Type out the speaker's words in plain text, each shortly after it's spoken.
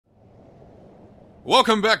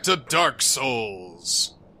Welcome back to Dark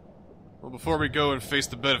Souls! Well, before we go and face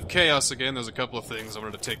the bed of chaos again, there's a couple of things I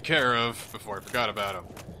wanted to take care of before I forgot about them.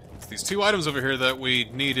 It's these two items over here that we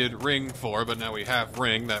needed ring for, but now we have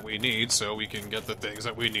ring that we need, so we can get the things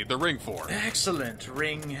that we need the ring for. Excellent.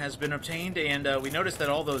 Ring has been obtained, and we noticed that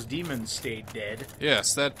all those demons stayed dead.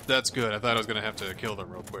 Yes, that's good. I thought I was going to have to kill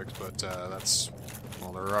them real quick, but that's...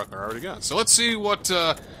 well, they're already gone. So let's see what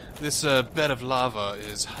this bed of lava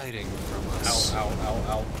is hiding from us. Ow, ow,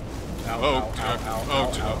 ow, ow. Ow, Oh, ow, ow, ow,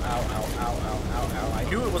 ow, ow, ow, ow, ow, ow. I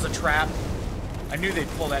knew it was a trap. I knew they'd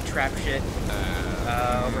pull that trap shit.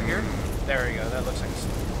 Over here? There we go. That looks like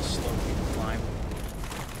a slow climb.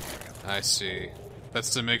 I see. That's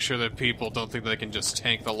to make sure that people don't think they can just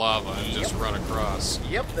tank the lava and just run across.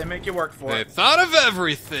 Yep, they make you work for They it. thought of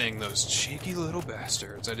everything, those cheeky little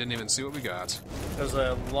bastards. I didn't even see what we got. There's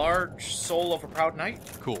a large soul of a proud knight,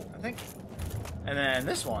 Cool. I think. And then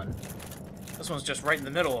this one's just right in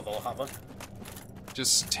the middle of the lava.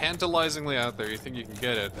 Just tantalizingly out there. You think you can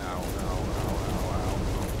get it. Ow, ow, ow, ow,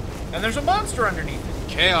 ow. And there's a monster underneath it.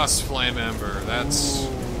 Chaos Flame Ember. That's Ooh.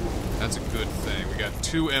 a good thing. We got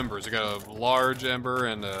two embers. We got a large ember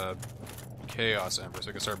and a chaos ember. So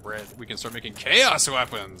we can start making chaos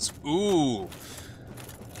weapons. Ooh.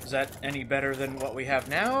 Is that any better than what we have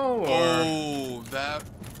now? Or Oh, that...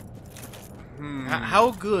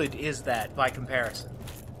 How good is that by comparison?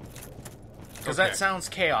 Because Okay. that sounds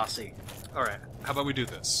chaosy. Alright, how about we do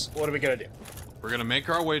this? What are we gonna do? We're gonna make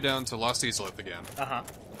our way down to Lost Isolith again. Uh-huh.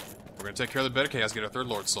 We're gonna take care of the bed of chaos, get our third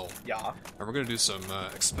Lord Soul. Yeah. And we're gonna do some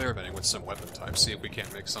experimenting with some weapon types, see if we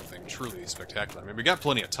can't make something truly spectacular. I mean, we got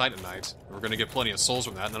plenty of Titanite, and we're gonna get plenty of souls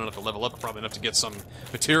from that, and then enough to level up, probably enough to get some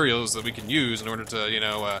materials that we can use in order to, you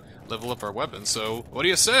know, level up our weapons. So, what do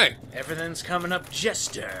you say? Everything's coming up,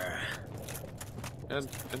 Jester. And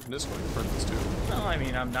this one, for this too. No, I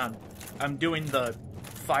mean, I'm doing the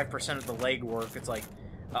 5% of the legwork. It's like,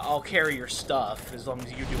 I'll carry your stuff as long as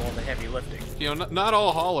you do all the heavy lifting. You know, not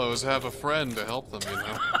all hollows have a friend to help them, you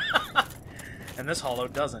know? And this hollow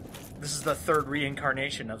doesn't. This is the third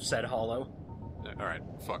reincarnation of said hollow. Alright,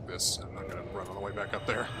 fuck this. I'm not gonna run all the way back up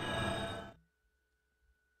there.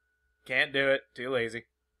 Can't do it. Too lazy.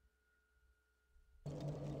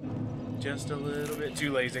 Just a little bit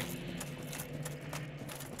too lazy.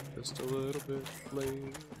 Just a little bit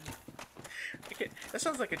late. Okay, that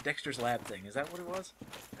sounds like a Dexter's Lab thing. Is that what it was?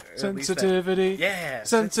 Or at least Sensitivity. that- Yeah.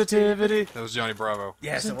 Sensitivity. That was Johnny Bravo.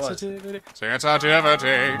 Yes, it was. Sensitivity.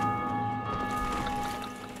 Sensitivity.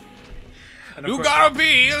 And of You course- gotta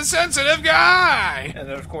be a sensitive guy! And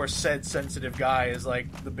then, of course, said sensitive guy is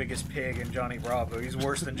like the biggest pig in Johnny Bravo. He's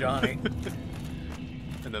worse than Johnny.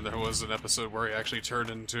 And then there was an episode where he actually turned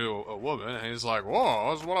into a woman, and he's like,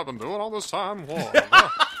 whoa, that's what I've been doing all this time. Whoa.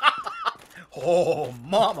 Oh,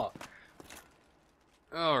 mama.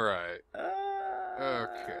 Alright.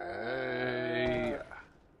 Okay.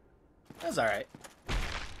 That's alright.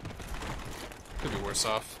 Could be worse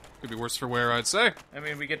off. Could be worse for wear, I'd say. I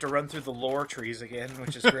mean, we get to run through the lore trees again,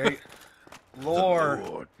 which is great.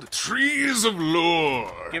 Lore. The trees of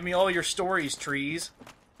lore. Give me all your stories, trees.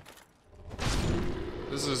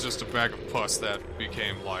 This is just a bag of pus that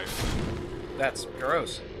became life. That's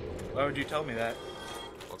gross. Why would you tell me that?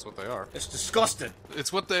 That's what they are. It's disgusting.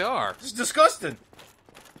 It's what they are. It's disgusting.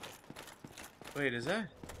 Wait, is that?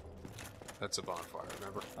 That's a bonfire,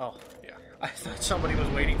 remember? Oh, Yeah. I thought somebody was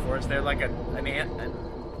waiting for us. They're like an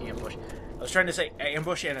ambush. I was trying to say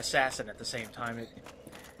ambush and assassin at the same time.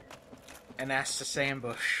 An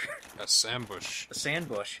ambush. A sandbush. A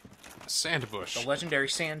sandbush. A sandbush. The legendary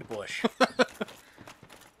sandbush.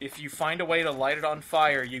 If you find a way to light it on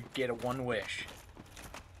fire, you get a one wish.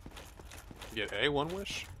 Get a one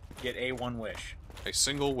wish? Get a one wish. A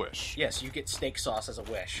single wish. Yes, you get steak sauce as a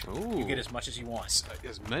wish. Ooh. You get as much as you want.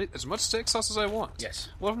 As much steak sauce as I want. Yes.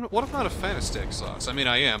 What if I'm not a fan of steak sauce? I mean,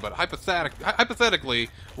 I am, but hypothetically,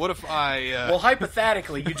 what if I... Well,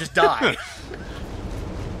 hypothetically, you just die.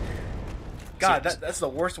 God, that's the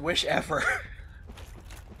worst wish ever.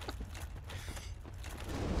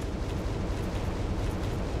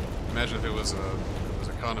 Imagine if it was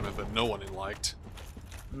a condiment that no one liked.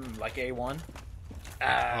 Like A1? Oh.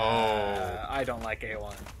 I don't like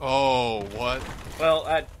A1. Oh, what?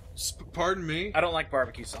 Well, Pardon me? I don't like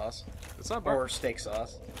barbecue sauce. It's not Or steak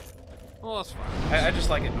sauce. Well, that's fine. I just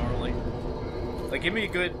like it normally. Like, give me a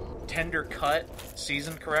good tender cut,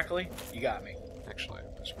 seasoned correctly, you got me. Actually,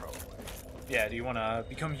 that's probably... Yeah, do you want to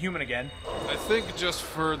become human again? I think just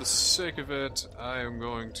for the sake of it, I am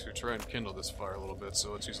going to try and kindle this fire a little bit,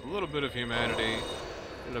 so let's use a little bit of humanity,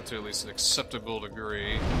 get it up to at least an acceptable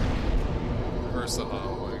degree. Reverse the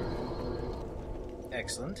hollowing.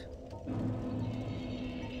 Excellent.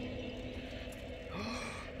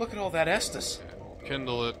 Look at all that Estus. And we'll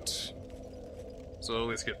kindle it. So we'll at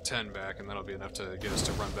least get 10 back, and that'll be enough to get us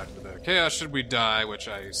to run back to the bed of chaos should we die, which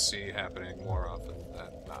I see happening more often than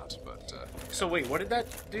not, but... So wait, what did that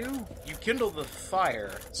do? You kindle the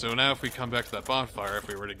fire. So now if we come back to that bonfire, if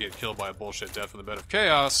we were to get killed by a bullshit death in the bed of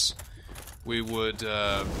chaos, we would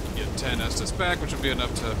get 10 Estus back, which would be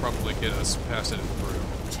enough to probably get us past it and through.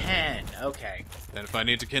 10, okay. And if I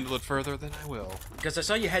need to kindle it further, then I will. Because I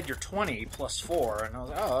saw you had your 20 plus 4, and I was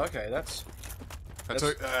like, oh, okay, that's...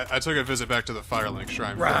 I took a visit back to the Firelink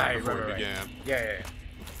Shrine before we began. Yeah.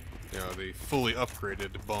 You know, the fully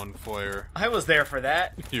upgraded bonfire. I was there for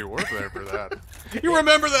that. You were there for that. You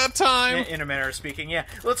remember that time? In a manner of speaking, yeah.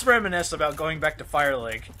 Let's reminisce about going back to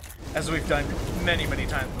Firelink, as we've done many, many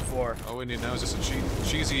times before. All we need now is just a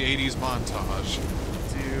cheesy 80s montage.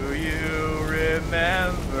 Do you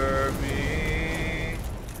remember me?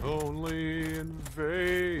 Only in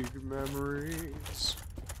vague memories.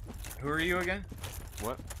 Who are you again?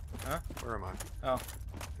 What? Huh? Where am I? Oh.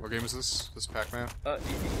 What game is this? This Pac-Man?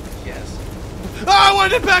 Yes. Oh, when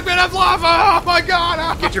did Pac-Man have lava? Oh my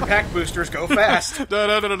god! Get your pack boosters, go fast!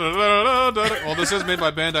 Well, this is made by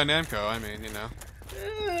Bandai Namco, I mean, you know.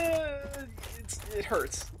 It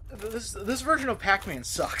hurts. This version of Pac-Man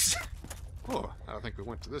sucks. Oh, I don't think we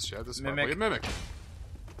went to this yet. This is Mimic. probably a Mimic.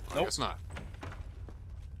 I Nope. guess not.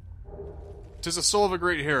 'Tis the soul of a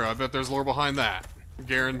great hero. I bet there's lore behind that.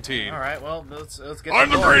 Guaranteed. Alright, well, let's get I'm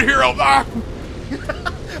the lore. great hero! Ah!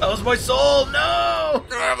 That was my soul! No!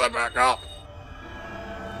 Gonna have that back up!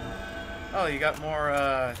 Oh, you got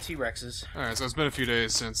more T-Rexes. Alright, so it's been a few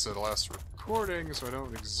days since the last recording, so I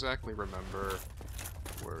don't exactly remember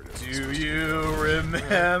where it is. Do you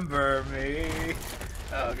remember me?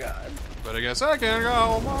 Oh, God. But I guess I can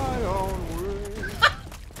go my own way.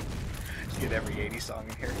 Just get every 80s song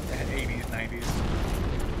in here. 80s, 90s.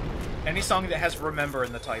 Any song that has Remember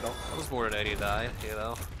in the title. I was born in '89, you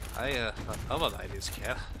know. I'm a '90s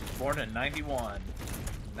kid. Born in 91.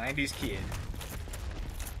 90s kid.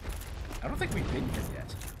 I don't think we've been here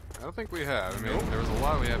yet. I don't think we have. I mean, Nope. there was a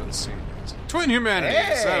lot we haven't seen. Twin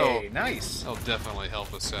Humanities! Hey, nice. That'll definitely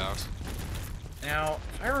help us out. Now,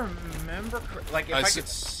 if I remember, like if I could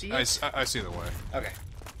see it. I see the way. Okay,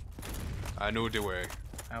 I know the way.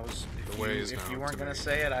 I was. The way is If known you weren't to gonna me.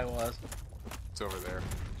 say it, I was. It's over there.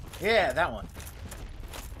 Yeah, that one.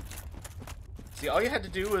 See, all you had to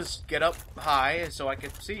do was get up high so I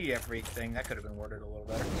could see everything. That could have been worded a little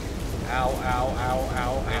better. Ow, ow, ow,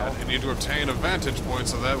 ow, Yeah, I ow. need to obtain a vantage point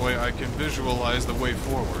so that way I can visualize the way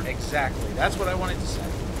forward. Exactly. That's what I wanted to say.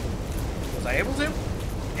 Was I able to? Nah.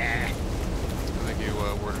 I think you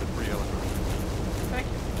worded it pretty eloquently. Thank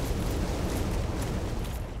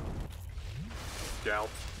you. Gal.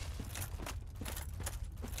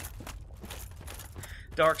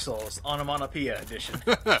 Dark Souls, Onomatopoeia Edition.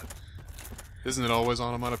 Isn't it always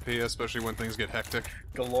onomatopoeia, especially when things get hectic?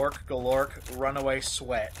 Galork, Galork, Runaway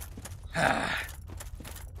Sweat.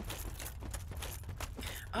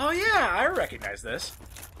 Oh yeah, I recognize this.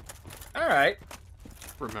 Alright.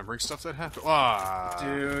 Remembering stuff that happened. Ah.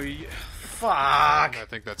 Do you... Fuck! I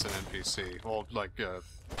think that's an NPC. Well, like,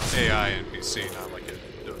 AI NPC, not like a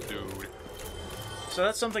dude. So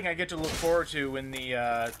that's something I get to look forward to when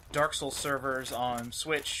the Dark Souls servers on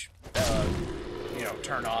Switch, you know,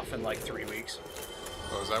 turn off in like 3 weeks.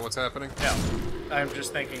 Oh, is that what's happening? No. I'm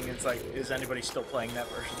just thinking, it's like, is anybody still playing that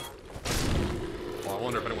version? Well, I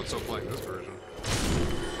wonder if anyone's still playing this version.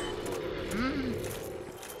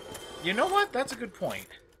 You know what? That's a good point.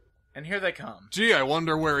 And here they come. Gee, I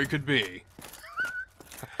wonder where he could be.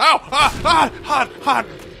 Ow! Hot!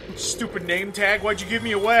 Stupid name tag, why'd you give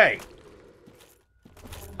me away?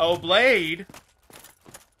 Oh, Blade!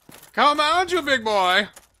 Come out, you big boy!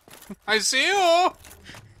 I see you!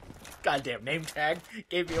 Goddamn name tag,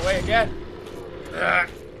 gave me away again. Ugh. I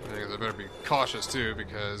think I better be cautious, too,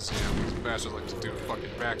 because, you know, these bastards like to do fucking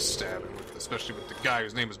backstabbing, especially with the guy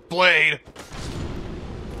whose name is Blade!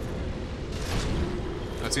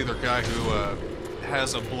 That's either a guy who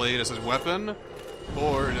has a blade as his weapon,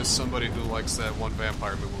 or it is somebody who likes that one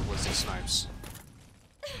vampire movie with Wesley Snipes.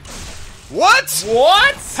 What?!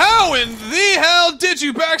 What? How in the hell did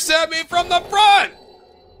you backstab me from the front?!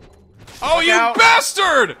 Oh, Look you out.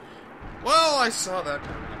 bastard! Well, I saw that.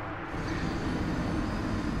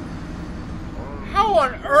 How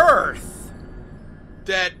on earth?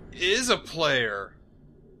 That is a player.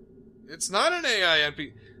 It's not an AI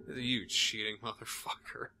NP. You cheating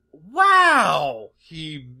motherfucker. Wow!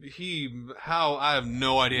 How, I have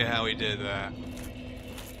no idea how he did that.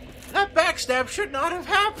 That backstab should not have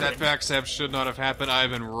happened. That backstab should not have happened. I've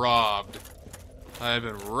been robbed. I have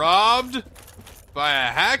been robbed by a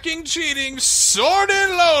hacking, cheating, sordid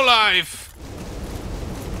lowlife.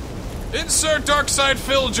 Insert Dark Side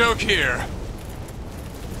Phil joke here.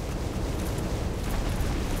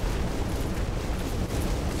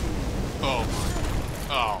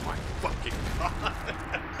 Oh my fucking god.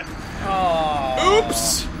 Oh.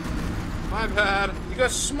 Oops! My bad. You got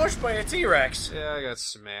smushed by a T-Rex. Yeah, I got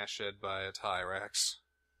smashed by a T-Rex.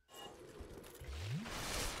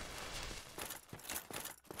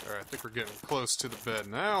 Alright, I think we're getting close to the bed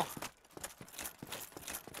now.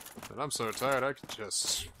 But I'm so tired I could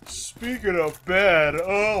just... Speaking of bed,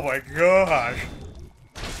 oh my gosh.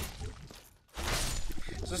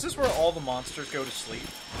 So is this where all the monsters go to sleep?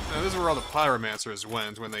 Now, this is where all the pyromancers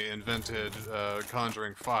went when they invented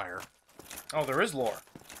conjuring fire. Oh, there is lore.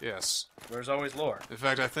 Yes. There's always lore. In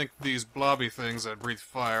fact, I think these blobby things that breathe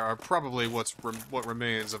fire are probably what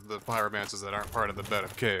remains of the pyromancers that aren't part of the bed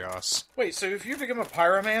of chaos. Wait, so if you become a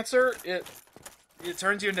pyromancer, it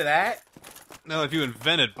turns you into that? No, if you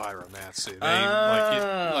invented pyromancy,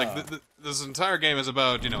 this entire game is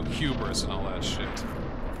about, you know, hubris and all that shit.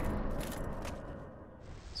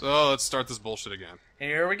 So let's start this bullshit again.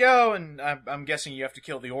 Here we go, and I'm guessing you have to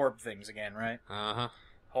kill the orb things again, right? Uh-huh.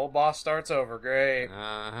 Whole boss starts over, great.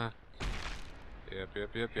 Uh-huh. Yep.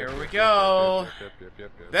 Here we go.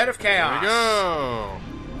 Yep. Bed of Chaos. Here we go.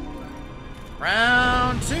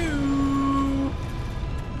 Round 2.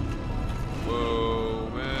 Whoa,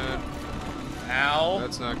 man. Ow.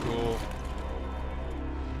 That's not cool.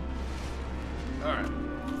 Alright.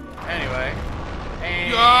 Anyway.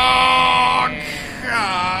 And...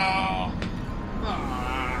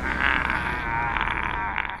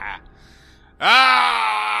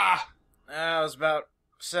 That was about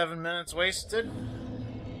 7 minutes wasted.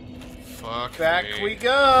 Fuck Back me. we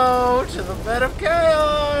go to the bed of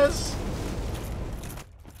chaos.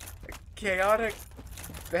 A chaotic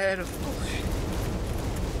bed of bullshit.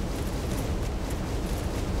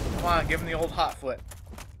 Come on, give him the old hot foot.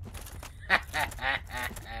 I'm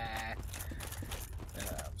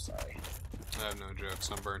sorry. I have no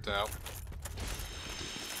jokes. I'm burnt out.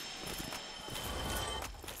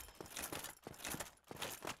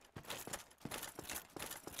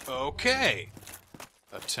 Okay.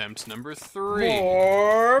 Attempt number 3.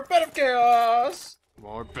 More bed of chaos.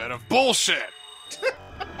 More bed of bullshit.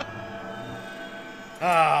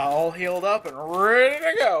 All healed up and ready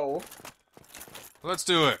to go. Let's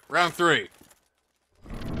do it. Round 3.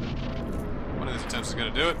 One of these attempts is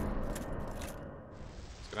gonna do it.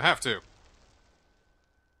 It's gonna have to.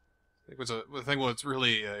 I think what's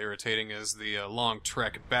really irritating is the long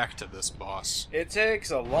trek back to this boss. It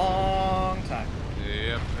takes a long time.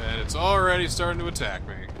 Yep, and it's already starting to attack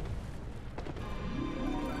me.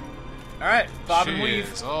 Alright, bob and She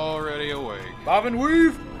weave. is already awake. Bob and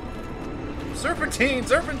weave! Serpentine!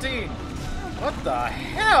 Serpentine! What the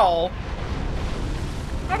hell?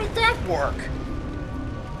 How did that work?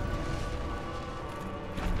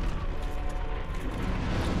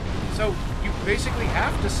 So, you basically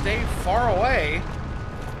have to stay far away,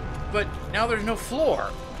 but now there's no floor.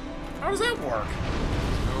 How does that work?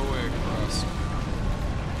 No way across.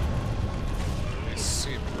 Let me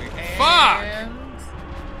see if we... Fuck! And...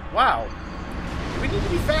 Wow. We need to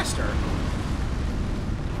be faster.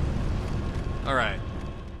 Alright.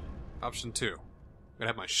 Option 2. I'm gonna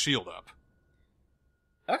have my shield up.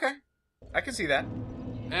 Okay. I can see that.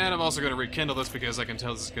 And I'm also gonna rekindle this because I can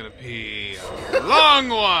tell this is gonna be a long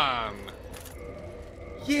one!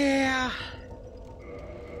 Yeah.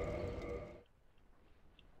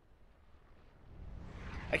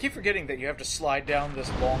 I keep forgetting that you have to slide down this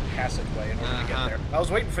long passageway in order to get there. I was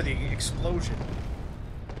waiting for the explosion.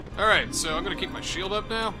 Alright, so I'm gonna keep my shield up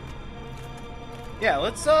now. Yeah,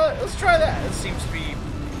 let's try that. It seems to be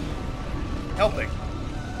helping.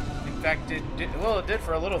 In fact, it did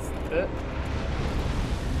for a little bit.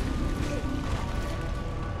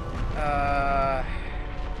 Okay.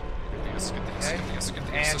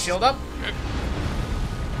 And shield up. Good.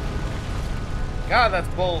 God, that's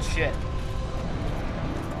bullshit.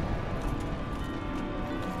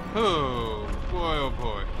 Oh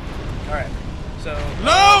boy. Alright, so...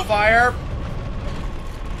 No! Fire!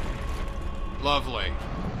 Lovely.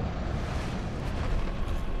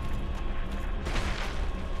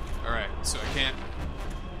 Alright, so I can't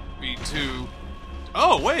be too...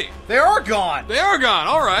 Oh, wait! They are gone! They are gone!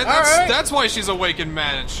 Alright, Alright. that's why she's awake and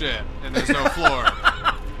mad and shit, and there's no floor.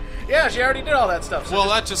 Yeah, she already did all that stuff. So Well,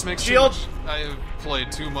 that just makes shield. too much. I have played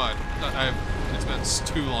too much. It's been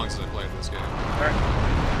too long since I played this game. Alright.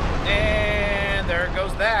 And there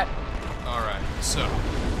goes that. Alright, so...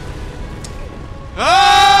 Oh!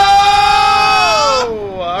 Ah!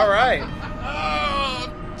 Alright. Oh,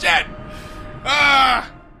 shit! Ah!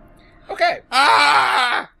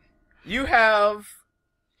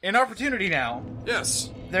 an opportunity now. Yes.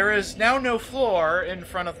 There is now no floor in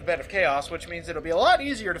front of the Bed of Chaos, which means it'll be a lot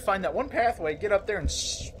easier to find that one pathway, get up there, and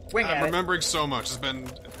swing at I'm it. remembering so much. It's been...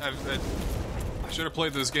 I should have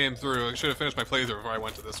played this game through. I should have finished my playthrough before I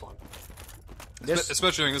went to this one.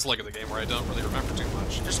 Especially during this leg of the game where I don't really remember too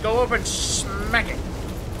much. Just go up and smack it.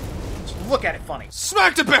 Just look at it funny.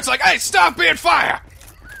 Smack the bits like, hey, stop being fire!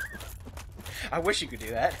 I wish you could do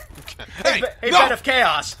that. Hey, hey no! Bed of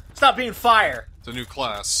Chaos, stop being fire. It's a new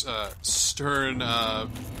class. Stern,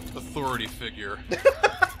 authority figure.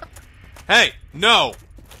 Hey, no!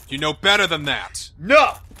 You know better than that.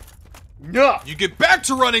 No! No! You get back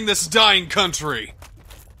to running this dying country!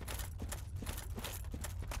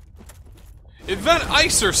 Invent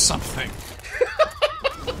ice or something!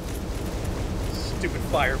 Stupid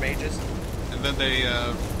fire mages. And then they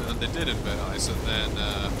did invent ice, and then,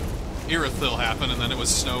 Irithyll happened, and then it was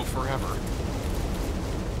snow forever.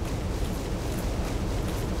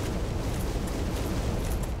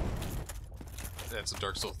 That's a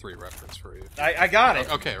Dark Souls 3 reference for you. I got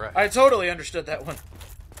it. Okay, right. I totally understood that one.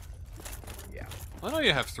 Yeah. I know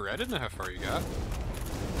you have 3. I didn't know how far you got.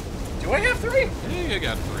 Do I have 3? Yeah, you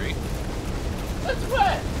got 3. That's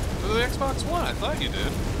what? For the Xbox One, I thought you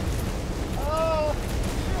did.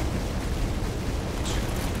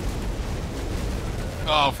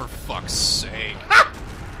 Oh, for fuck's sake.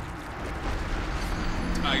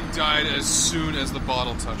 I died as soon as the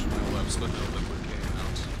bottle touched my lips, but no liquid came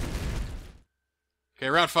out. Okay,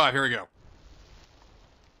 round 5, here we go.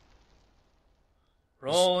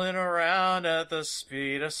 Rolling around at the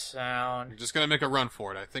speed of sound. I'm just gonna make a run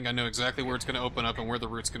for it. I think I know exactly where it's gonna open up and where the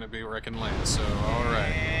route's gonna be, where I can land, so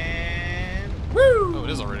alright. And woo! Oh, it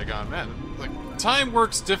is already gone. Man, like, time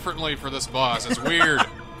works differently for this boss. It's weird.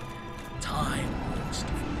 Time works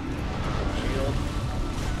differently. Shield.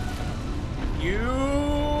 You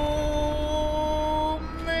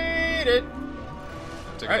made it.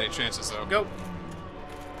 Don't take Alright. any chances, though. Go.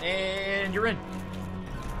 And you're in.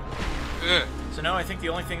 Ugh. So now I think the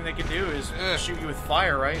only thing they can do is Ugh. shoot you with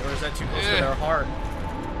fire, right? Or is that too close to Ugh. their heart?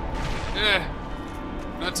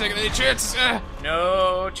 Not taking any chances.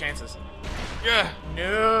 No chances. Yeah.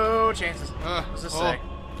 No chances. What does this say?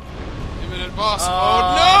 Imminent boss.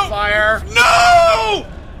 Oh, no! Fire! No!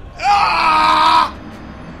 Ah!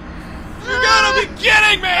 You gotta be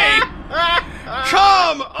kidding me!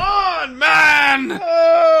 Come on, man!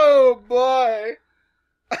 Oh boy!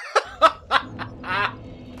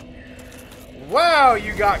 Wow,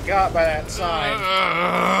 you got by that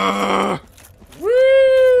sign.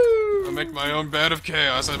 Woo! I'll make my own bed of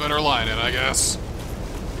chaos. I better lie in it, I guess.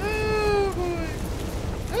 Oh boy!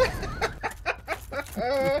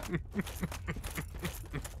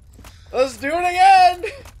 Let's do it again!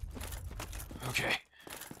 Okay.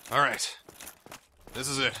 Alright. This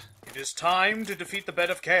is it. It is time to defeat the Bed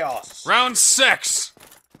of Chaos. Round 6!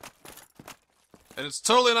 And it's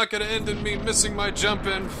totally not gonna end in me missing my jump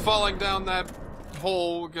and falling down that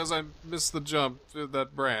hole because I missed the jump,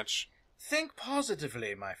 that branch. Think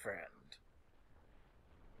positively, my friend.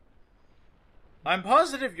 I'm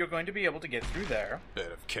positive you're going to be able to get through there.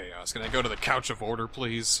 Bed of chaos. Can I go to the couch of order,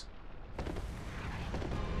 please?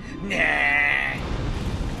 Nah.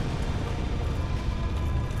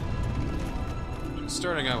 Just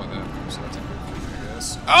starting out with that, so that's a good thing, I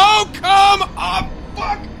guess. Oh, come on!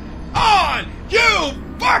 Fuck on! You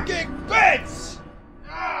fucking bitch!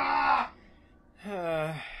 Ah!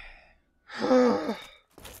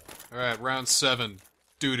 Alright, round 7.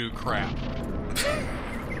 Doo-doo crap.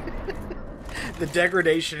 The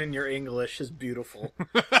degradation in your English is beautiful.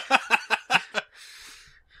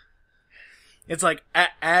 It's like,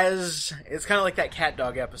 it's kind of like that cat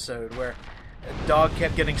dog episode where dog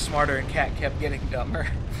kept getting smarter and cat kept getting dumber.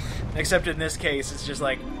 Except in this case, it's just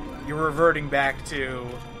like, you're reverting back to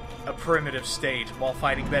a primitive state while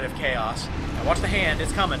fighting Bed of Chaos. Now watch the hand,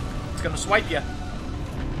 it's coming. It's gonna swipe you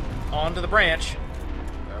onto the branch.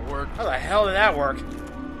 That worked. How the hell did that work?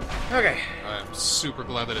 Okay. I'm super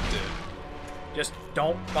glad that it did. Just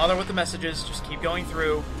don't bother with the messages. Just keep going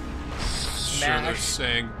through. Sure, they're Smash.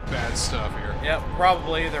 saying bad stuff here. Yeah,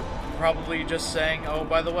 probably. They're probably just saying, oh,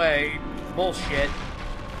 by the way, bullshit.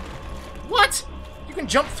 What? You can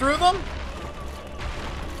jump through them?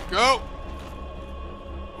 Go!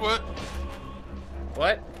 What?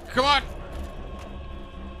 What? Come on!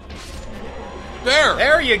 There!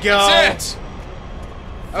 There you go. That's it!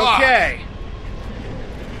 Okay.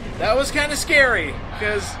 That was kind of scary,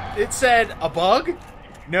 because it said, a bug?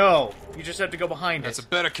 No. You just have to go behind That's it. a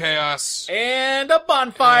bed of chaos. And a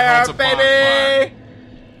bonfire, And it holds a baby! bonfire.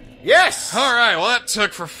 Yes! Alright, well that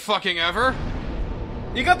took for fucking ever.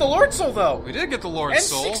 You got the Lord Soul, though! We did get the Lord And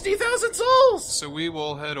Soul. 60,000 souls! So we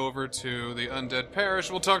will head over to the Undead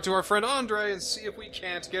Parish. We'll talk to our friend Andre and see if we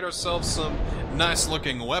can't get ourselves some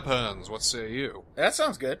nice-looking weapons. What say you? That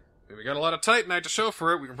sounds good. We got a lot of Titanite to show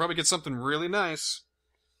for it. We can probably get something really nice.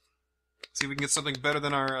 See if we can get something better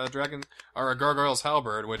than our Gargoyle's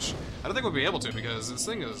Halberd, which I don't think we'll be able to because this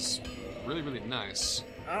thing is really, really nice.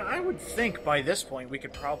 I would think by this point we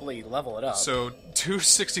could probably level it up. So,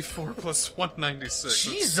 264 plus 196.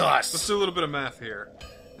 Jesus! Let's do a little bit of math here.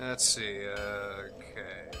 Let's see,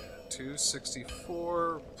 okay.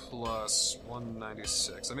 264 plus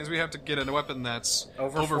 196. That means we have to get a weapon that's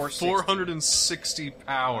Over 460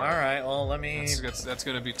 power. Alright, well, let me... That's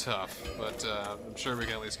gonna be tough, but I'm sure we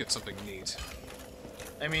can at least get something neat.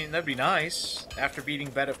 I mean, that'd be nice. After beating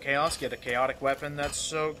Bed of Chaos, get a chaotic weapon that's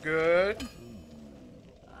so good.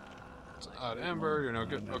 Odd Ember, you know,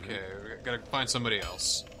 good. Okay, we gotta find somebody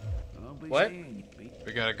else. What?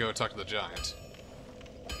 We gotta go talk to the giant.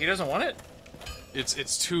 He doesn't want it?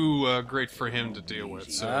 It's too great for him to deal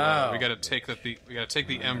with, so we gotta take we gotta take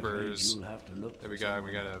the embers. Then we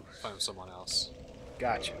gotta find someone else.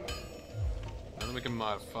 Gotcha. And then we can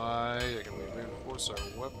modify. Can we reinforce our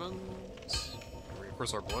weapons?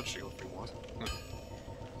 Reinforce our blood shield if we want.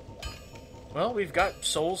 Well, we've got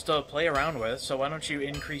souls to play around with, so why don't you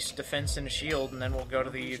increase defense and shield, and then we'll go to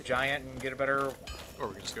the giant and get a better... Or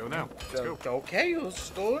we can just go now. Let's go. Okay, let's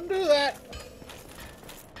go and do that.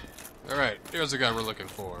 Alright, here's the guy we're looking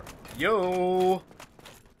for. Yo!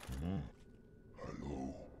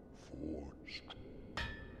 Hello, Forged.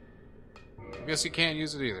 I guess he can't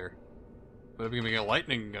use it either. But if we can get a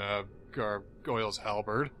lightning Gargoyle's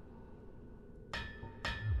Halberd.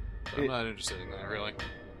 I'm not interested in that, really.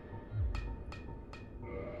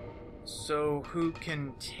 So, who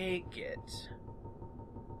can take it?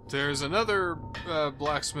 There's another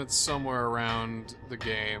blacksmith somewhere around the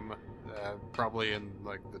game, probably in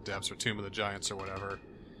like the depths or Tomb of the Giants or whatever.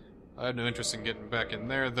 I have no interest in getting back in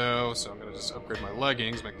there though, so I'm gonna just upgrade my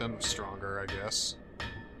leggings, make them stronger, I guess.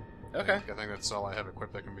 Okay. I think that's all I have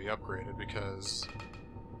equipped that can be upgraded because,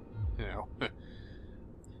 you know.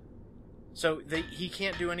 So, he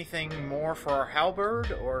can't do anything more for our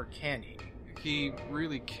halberd, or can he? He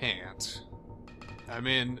really can't. I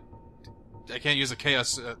mean, I can't use a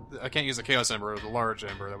chaos. I can't use a chaos ember or the large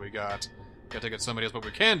ember that we got. Gotta take it to somebody else. What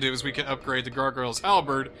we can do is we can upgrade the Gargoyle's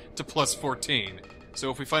Halberd to plus 14.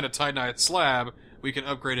 So if we find a Titanite slab, we can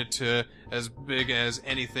upgrade it to as big as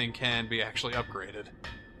anything can be actually upgraded.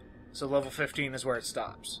 So level 15 is where it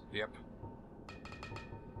stops. Yep.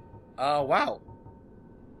 Wow.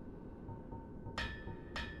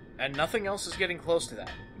 And nothing else is getting close to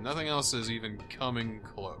that. Nothing else is even coming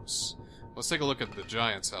close. Let's take a look at the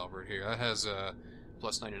Giant's Halberd here. That has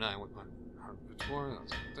plus 99 with my 154.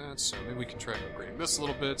 That's like that. So maybe we can try upgrading this a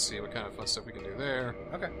little bit, see what kind of fun stuff we can do there.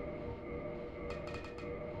 Okay.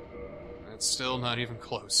 It's still not even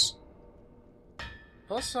close.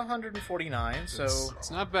 Plus 149, so...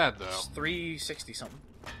 It's not bad, though. It's 360 something.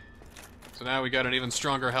 So now we got an even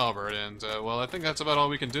stronger halberd, and, well, I think that's about all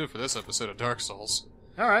we can do for this episode of Dark Souls.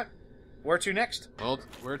 Alright. Where to next? Well,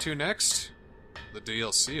 where to next? The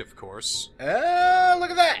DLC, of course. Look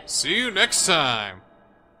at that! See you next time!